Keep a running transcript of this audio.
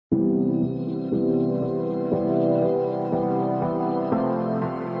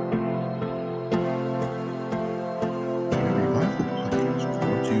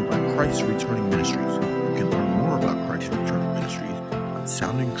Christ Returning Ministries. You can learn more about Christ Returning Ministries on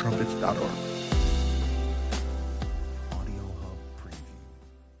soundingtrumpets.org. Audio Hub Preview.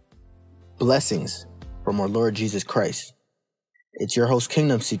 Blessings from our Lord Jesus Christ. It's your host,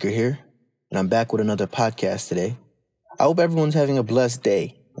 Kingdom Seeker here, and I'm back with another podcast today. I hope everyone's having a blessed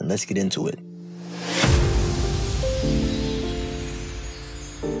day, and let's get into it.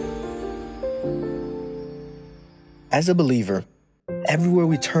 As a believer, everywhere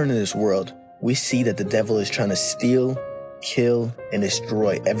we turn in this world, we see that the devil is trying to steal, kill, and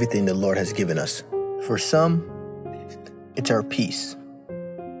destroy everything the Lord has given us. For some, it's our peace.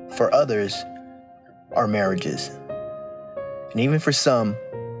 For others, our marriages. And even for some,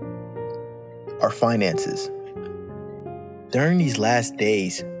 our finances. During these last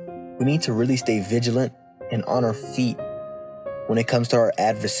days, we need to really stay vigilant and on our feet when it comes to our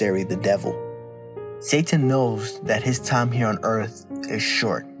adversary, the devil. Satan knows that his time here on earth is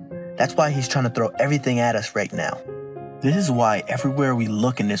short. That's why he's trying to throw everything at us right now. This is why everywhere we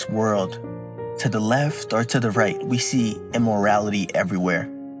look in this world, to the left or to the right, we see immorality everywhere.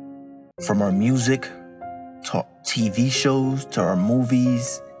 From our music, to TV shows, to our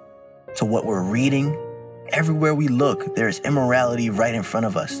movies, to what we're reading. Everywhere we look, there's immorality right in front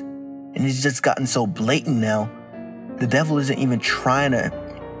of us. And it's just gotten so blatant now, the devil isn't even trying to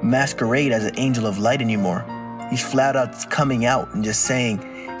masquerade as an angel of light anymore. He's flat out coming out and just saying,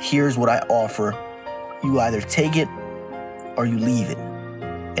 here's what I offer. You either take it or you leave it.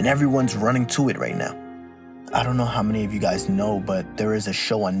 And everyone's running to it right now. I don't know how many of you guys know, but there is a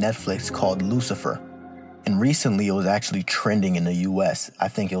show on Netflix called Lucifer. And recently it was actually trending in the US. I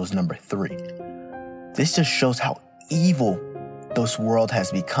think it was number 3. This just shows how evil this world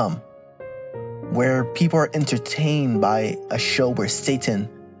has become. Where people are entertained by a show where Satan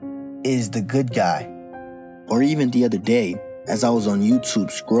is the good guy. Or even the other day, as I was on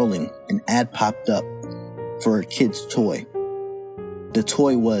YouTube scrolling, an ad popped up for a kid's toy. The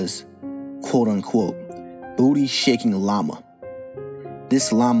toy was, quote unquote, booty shaking llama.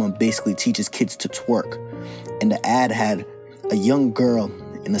 This llama basically teaches kids to twerk, and the ad had a young girl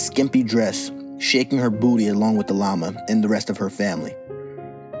in a skimpy dress shaking her booty along with the llama and the rest of her family.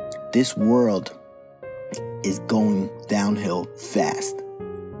 This world is going downhill fast.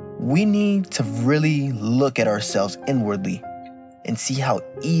 We need to really look at ourselves inwardly and see how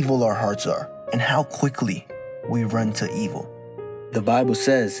evil our hearts are and how quickly we run to evil. The Bible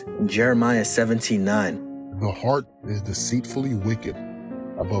says in Jeremiah 17:9, The heart is deceitfully wicked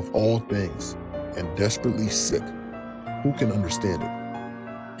above all things and desperately sick. Who can understand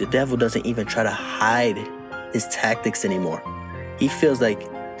it? the devil doesn't even try to hide his tactics anymore. He feels like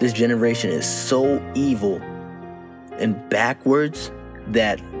this generation is so evil and backwards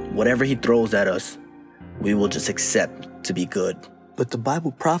that whatever he throws at us, we will just accept to be good. But the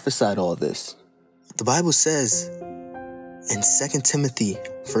Bible prophesied all this. The Bible says in 2 Timothy,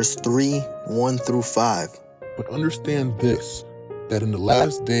 verse 3, 1 through 5. But understand this, that in the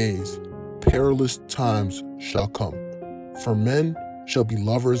last days perilous times shall come. For men shall be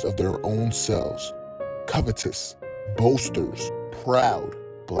lovers of their own selves, covetous, boasters, proud,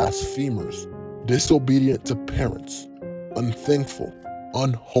 blasphemers, disobedient to parents, unthankful,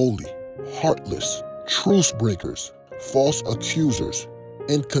 unholy, heartless, truce breakers, false accusers,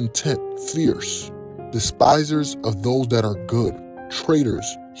 incontent, fierce, despisers of those that are good,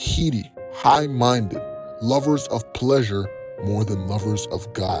 traitors, heady, high-minded, lovers of pleasure more than lovers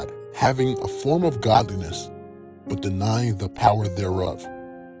of God, having a form of godliness, but denying the power thereof.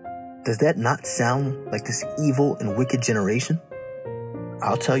 Does that not sound like this evil and wicked generation?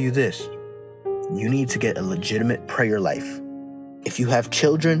 I'll tell you this. You need to get a legitimate prayer life. If you have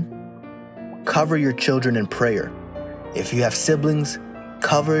children, cover your children in prayer. If you have siblings,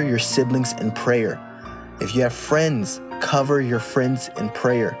 cover your siblings in prayer. If you have friends, cover your friends in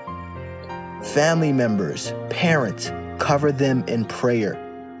prayer. Family members, parents, cover them in prayer.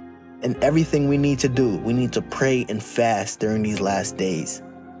 And everything we need to do, we need to pray and fast during these last days.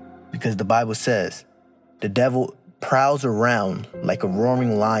 Because the Bible says, the devil prowls around like a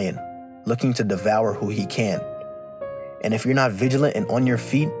roaring lion, looking to devour who he can. And if you're not vigilant and on your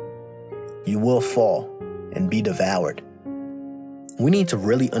feet, you will fall and be devoured. We need to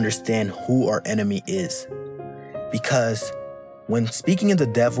really understand who our enemy is. Because when speaking of the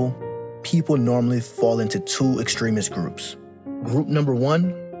devil, people normally fall into 2 extremist groups. Group number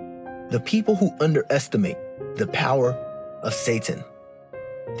 1, the people who underestimate the power of Satan.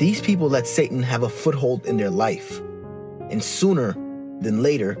 These people let Satan have a foothold in their life. And sooner than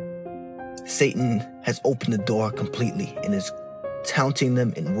later, Satan has opened the door completely and is taunting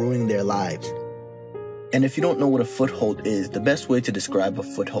them and ruining their lives. And if you don't know what a foothold is, the best way to describe a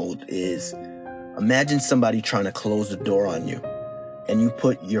foothold is imagine somebody trying to close the door on you, and you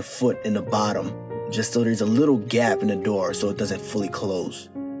put your foot in the bottom just so there's a little gap in the door so it doesn't fully close.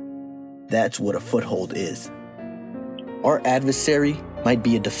 That's what a foothold is. Our adversary might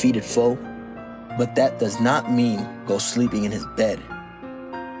be a defeated foe, but that does not mean go sleeping in his bed.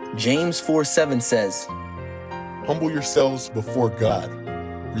 James 4:7 says, Humble yourselves before God.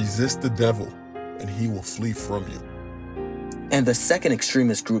 Resist the devil, and he will flee from you. and the second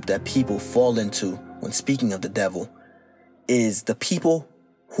extremist group that people fall into when speaking of the devil is the people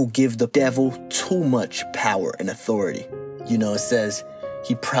who give the devil too much power and authority. You know, it says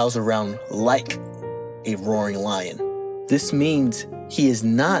he prowls around like a roaring lion. This means he is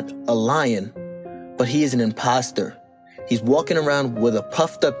not a lion, but he is an imposter. He's walking around with a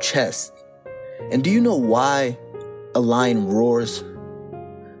puffed up chest. And do you know why a lion roars?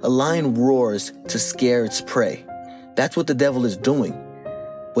 A lion roars to scare its prey. That's what the devil is doing.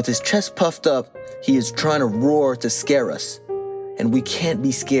 With his chest puffed up, he is trying to roar to scare us. And we can't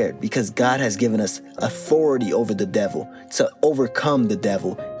be scared because God has given us authority over the devil to overcome the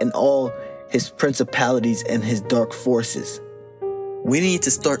devil and all his principalities and his dark forces. We need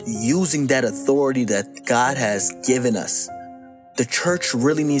to start using that authority that God has given us. The church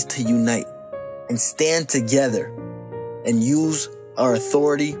really needs to unite and stand together and use our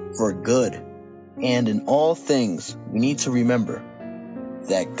authority for good. And in all things, we need to remember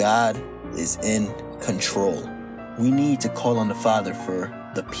that God is in control. We need to call on the Father for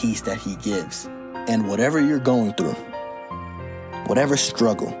the peace that He gives. And whatever you're going through, whatever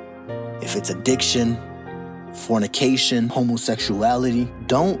struggle, if it's addiction, fornication, homosexuality,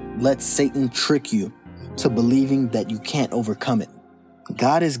 don't let Satan trick you to believing that you can't overcome it.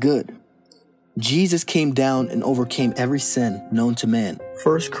 God is good. Jesus came down and overcame every sin known to man.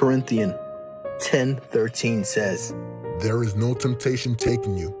 1 Corinthians 10:13 says, There is no temptation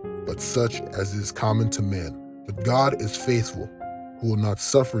taken you, but such as is common to man. But God is faithful, who will not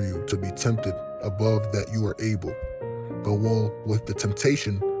suffer you to be tempted above that you are able, but will with the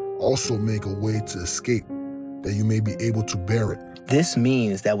temptation also make a way to escape, that you may be able to bear it. This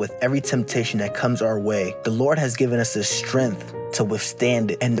means that with every temptation that comes our way, the Lord has given us the strength to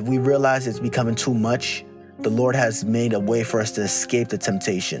withstand it. And if we realize it's becoming too much, the Lord has made a way for us to escape the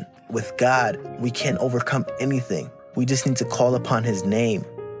temptation. With God, we can overcome anything. We just need to call upon His name.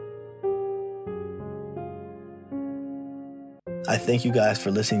 I thank you guys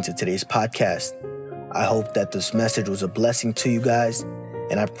for listening to today's podcast. I hope that this message was a blessing to you guys,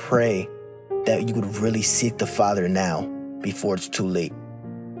 and I pray that you would really seek the Father now before it's too late.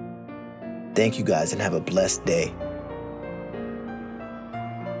 Thank you guys and have a blessed day.